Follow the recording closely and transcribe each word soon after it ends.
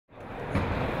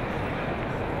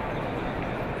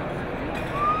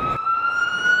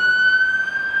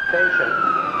station.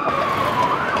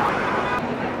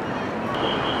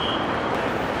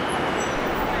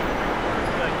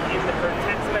 Like, use it for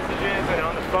text messages and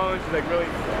on the phone. She's like really.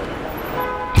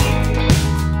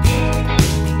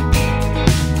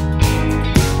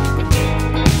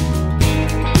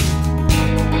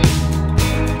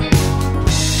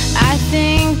 I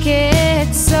think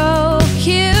it's so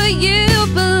cute you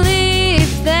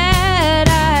believe that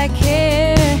I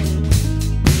care.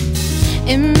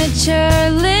 Immature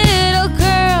little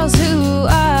girls who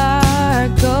are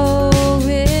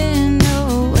going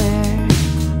nowhere.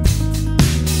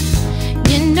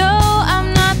 You know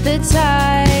I'm not the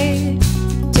type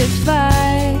to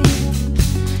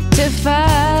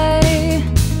fight.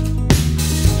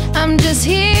 I'm just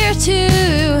here to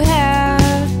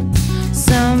have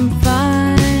some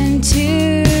fun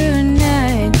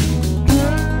tonight.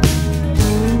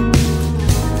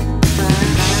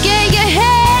 Get your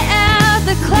head out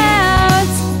the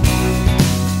clouds.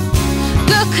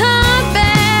 Girl, come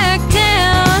back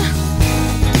down.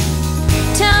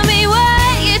 Tell me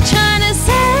what you're trying to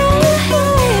say.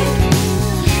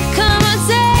 Come on,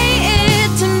 say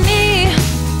it to me.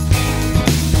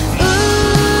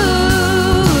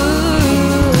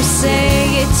 Ooh, say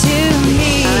it to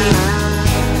me.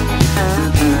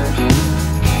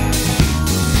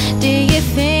 Do you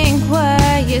think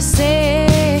what you say